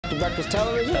to Breakfast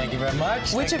Television. Thank you very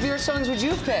much. Which of your songs would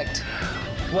you have picked?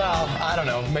 Well, I don't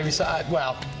know. Maybe so.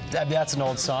 Well, that's an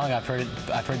old song. I've heard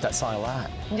that song a lot.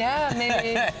 Yeah,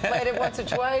 maybe played it once or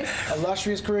twice.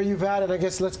 Illustrious career you've had, and I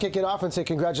guess let's kick it off and say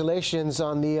congratulations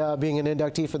on the being an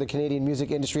inductee for the Canadian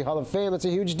Music Industry Hall of Fame. It's a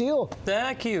huge deal.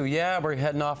 Thank you. Yeah, we're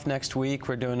heading off next week.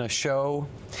 We're doing a show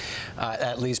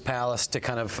at Lee's Palace to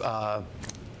kind of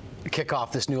kick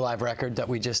off this new live record that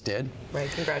we just did.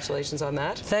 Right, congratulations on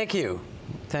that. Thank you.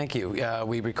 Thank you.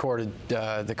 We recorded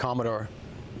the Commodore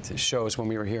shows when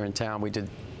we were here in town. We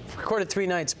recorded 3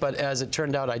 nights, but as it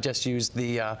turned out, I just used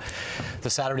the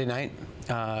Saturday night.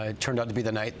 It turned out to be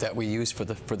the night that we used for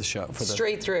the show.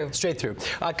 Straight through. Straight through.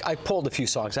 I pulled a few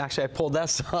songs. Actually, I pulled that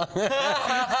song.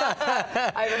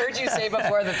 I've heard you say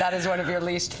before that is one of your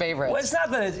least favorites. Well, it's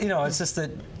not that it's just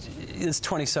that it's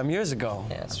 20-some years ago.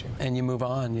 Yeah, that's true. And you move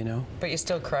on, you know. But you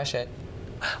still crush it.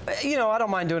 I don't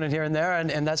mind doing it here and there,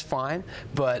 and that's fine.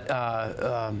 But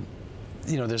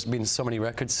there's been so many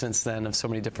records since then of so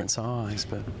many different songs.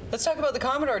 But let's talk about the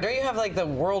Commodore. Don't you have like the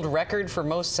world record for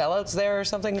most sellouts there, or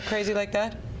something crazy like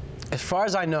that? As far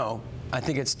as I know, I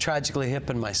think it's Tragically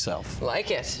Hip and myself. Like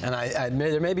it. And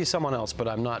there may be someone else, but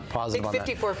I'm not positive on that. I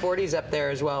think 5440's up there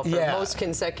as well for most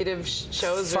consecutive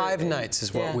shows. 5 nights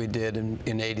is what we did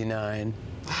in '89.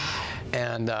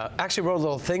 And actually wrote a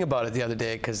little thing about it the other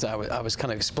day because I was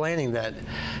kind of explaining that,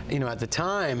 at the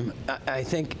time, I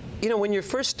think, when you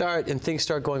first start and things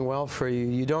start going well for you,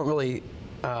 you don't really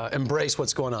embrace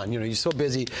what's going on. You're so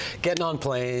busy getting on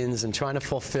planes and trying to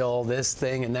fulfill this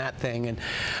thing and that thing. And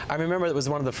I remember it was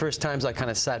one of the first times I kind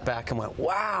of sat back and went,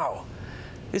 wow.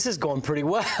 This is going pretty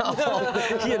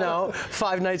well,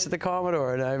 5 nights at the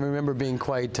Commodore. And I remember being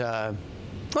quite,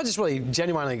 just really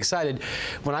genuinely excited.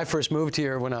 When I first moved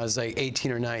here when I was like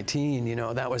 18 or 19,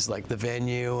 that was like the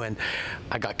venue, and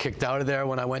I got kicked out of there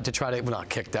when I went to try to, well, not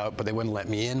kicked out, but they wouldn't let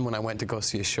me in when I went to go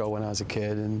see a show when I was a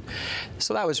kid. And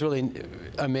so that was really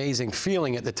amazing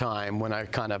feeling at the time when I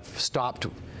kind of stopped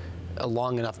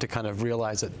long enough to kind of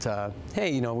realize that,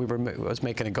 hey, I was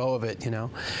making a go of it,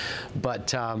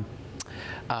 But I'm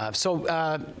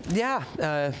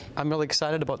really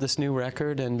excited about this new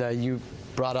record, and you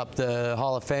brought up the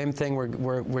Hall of Fame thing.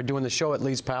 We're doing the show at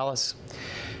Lee's Palace,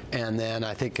 and then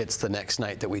I think it's the next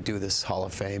night that we do this Hall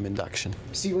of Fame induction.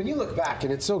 See, when you look back,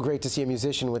 and it's so great to see a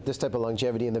musician with this type of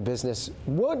longevity in the business,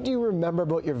 what do you remember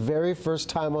about your very first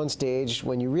time on stage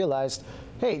when you realized,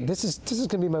 hey, this is going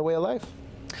to be my way of life?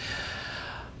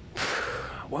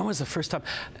 When was the first time?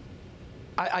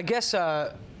 I guess.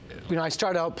 I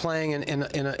started out playing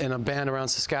in a band around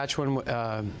Saskatchewan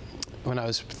when I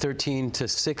was 13 to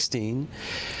 16.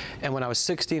 And when I was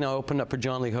 16, I opened up for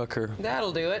John Lee Hooker.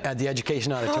 That'll do it. At the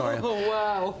Education Auditorium. Oh,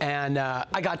 wow. And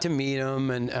I got to meet him,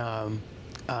 and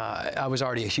I was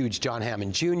already a huge John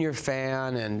Hammond Jr.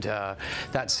 fan, and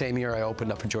that same year I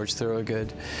opened up for George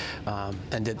Thorogood,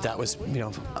 and that was,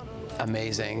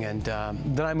 amazing. And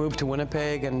then I moved to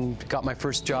Winnipeg and got my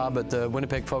first job at the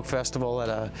Winnipeg Folk Festival at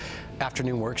a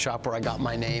afternoon workshop where I got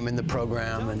my name in the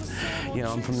program, and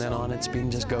and from then on it's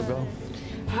been just go.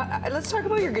 Let's talk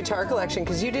about your guitar collection,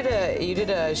 because you did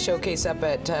a showcase up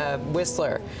at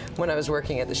Whistler when I was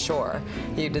working at the Shore.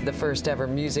 You did the first ever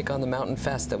Music on the Mountain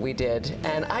Fest that we did,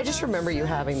 and I just remember you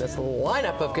having this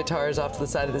lineup of guitars off to the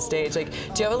side of the stage. Like,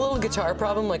 do you have a little guitar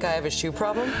problem like I have a shoe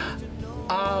problem?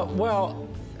 Well,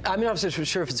 I'm not so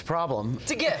sure if it's a problem. It's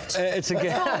a gift. It's a gift.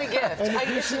 Let's call it a gift.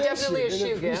 It's definitely a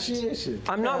shoe gift.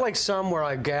 I'm not like some where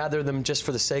I gather them just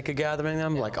for the sake of gathering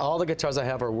them. Like, all the guitars I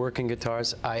have are working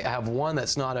guitars. I have one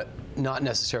that's not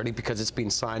necessarily because it's been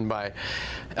signed by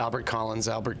Albert Collins,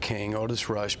 Albert King, Otis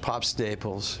Rush, Pop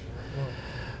Staples.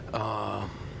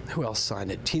 Who else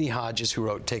signed it? Teenie Hodges, who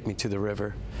wrote "Take Me to the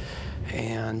River."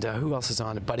 And who else is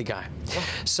on it? Buddy Guy.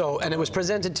 So, and it was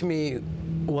presented to me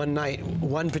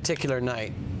one particular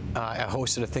night. I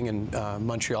hosted a thing in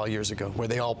Montreal years ago where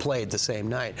they all played the same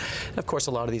night. And of course,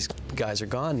 a lot of these guys are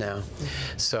gone now.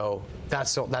 So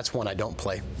that's one I don't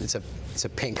play. It's a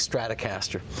pink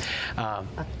Stratocaster. A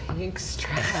pink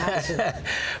Stratocaster.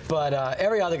 But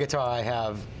every other guitar I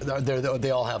have,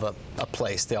 they all have a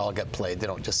place. They all get played. They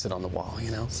don't just sit on the wall,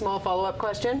 Small follow-up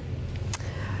question.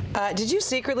 Did you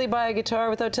secretly buy a guitar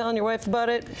without telling your wife about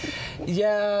it?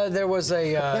 Yeah, there was an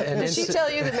incident. Did she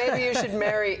tell you that maybe you should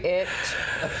marry it?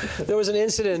 There was an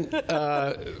incident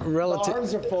relative.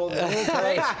 Arms are folded.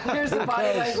 Here's the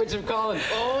body language of Colin.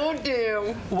 Oh,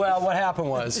 damn. Well, what happened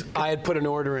was I had put an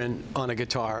order in on a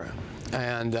guitar,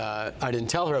 and I didn't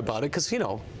tell her about it because,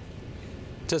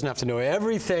 doesn't have to know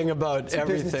everything about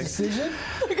everything. Business decision?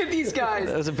 Look at these guys.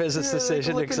 It was a business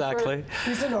decision, exactly.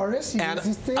 He's an artist. He does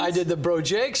these things. I did the Bro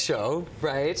Jake show.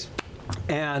 Right.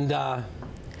 And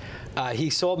He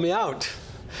sold me out.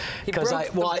 Because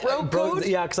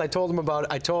I told him about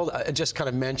I just kind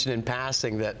of mentioned in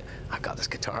passing that I've got this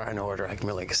guitar in order. I'm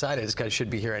really excited. This guy should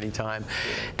be here anytime.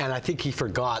 And I think he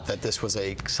forgot that this was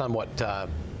a somewhat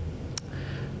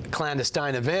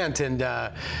clandestine event, and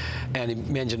he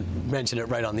mentioned it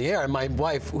right on the air. And my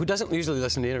wife, who doesn't usually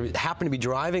listen to interviews, happened to be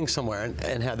driving somewhere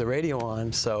and had the radio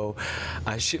on. So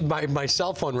my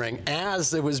cell phone rang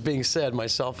as it was being said. My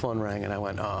cell phone rang, and I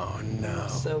went, "Oh no!"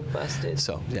 So busted.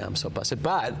 So yeah, I'm so busted.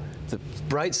 But the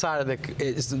bright side of it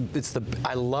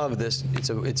I love this.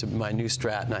 It's my new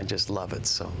Strat, and I just love it.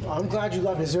 So I'm glad you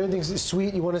love it. Is there anything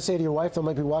sweet you want to say to your wife that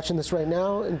might be watching this right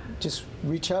now, and just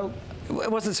reach out? It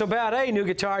wasn't so bad. Hey, new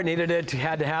guitar, needed it,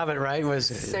 had to have it, right?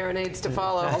 Serenades to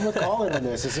follow. I'm with Colin in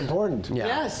this. It's important. Yeah.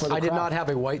 Yes. I did not have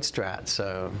a white Strat,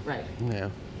 so. Right. Yeah.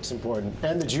 It's important.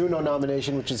 And the Juno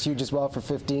nomination, which is huge as well for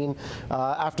 15.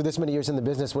 After this many years in the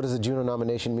business, what does the Juno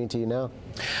nomination mean to you now?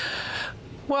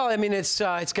 Well, I mean, it's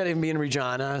got to be in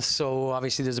Regina, so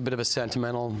obviously there's a bit of a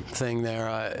sentimental thing there.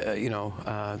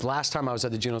 The last time I was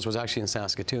at the Junos was actually in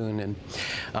Saskatoon, and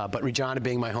but Regina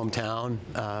being my hometown,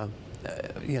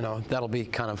 that'll be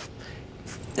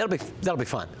that'll be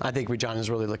fun. I think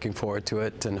Regina's really looking forward to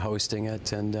it and hosting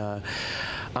it, and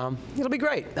it'll be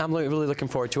great. I'm really looking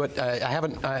forward to it. I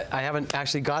haven't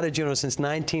actually got a Juno since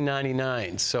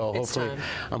 1999, so hopefully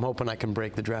I'm hoping I can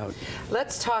break the drought.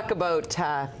 Let's talk about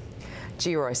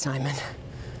G. Roy Simon.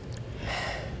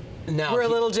 Now, we're a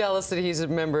little jealous that he's a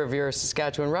member of your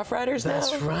Saskatchewan Roughriders now.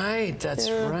 That's right. That's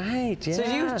right. Yeah.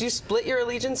 So do you split your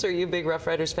allegiance, or are you a big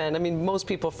Roughriders fan? I mean, most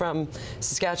people from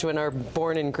Saskatchewan are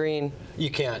born in green.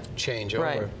 You can't change over.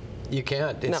 Right. You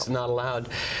can't. It's not allowed.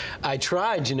 I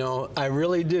tried, I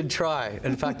really did try.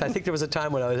 In fact, I think there was a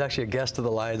time when I was actually a guest of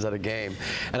the Lions at a game,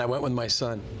 and I went with my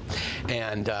son.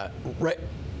 And right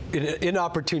in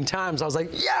inopportune times, I was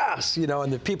like, yes!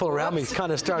 And the people around me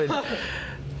kind of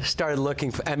started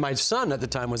looking for, and my son at the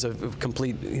time was a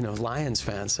complete, Lions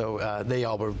fan, so they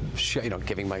all were,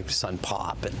 giving my son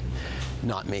pop, and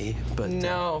not me. But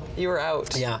no, you were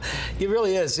out. Yeah, it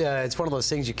really is. It's one of those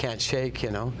things you can't shake,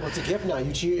 Well, it's a gift now.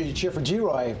 You cheer for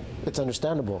G-Roy. It's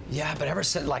understandable. Yeah, but ever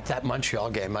since like that Montreal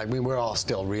game, we're all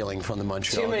still reeling from the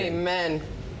Montreal game. Too many men.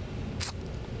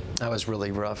 That was really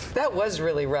rough. That was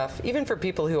really rough. Even for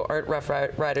people who aren't Rough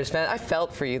Riders fans, I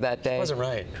felt for you that day. It wasn't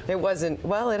right. It wasn't.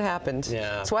 Well, it happened. Yeah.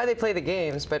 That's why they play the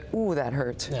games, but ooh, that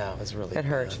hurt. Yeah, it was really It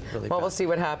hurt. Really well, bad. we'll see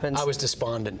what happens. I was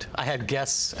despondent. I had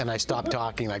guests, and I stopped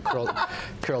talking. I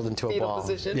curled into a Fetal ball.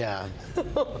 position. Yeah.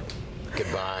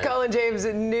 Goodbye. Colin James,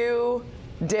 a new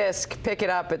disc. Pick it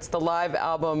up. It's the live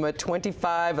album,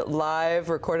 25 live,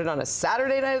 recorded on a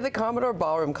Saturday night at the Commodore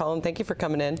Ballroom. Colin, thank you for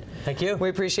coming in. Thank you. We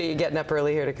appreciate you getting up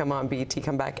early here to come on BT.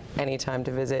 Come back anytime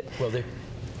to visit. Will do.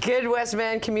 Good West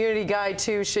Van community guy,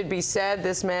 too, should be said.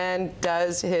 This man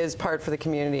does his part for the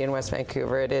community in West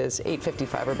Vancouver. It is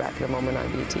 8:55. We're back in a moment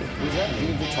on BT. Is that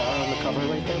the guitar on the cover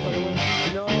right there, by the way?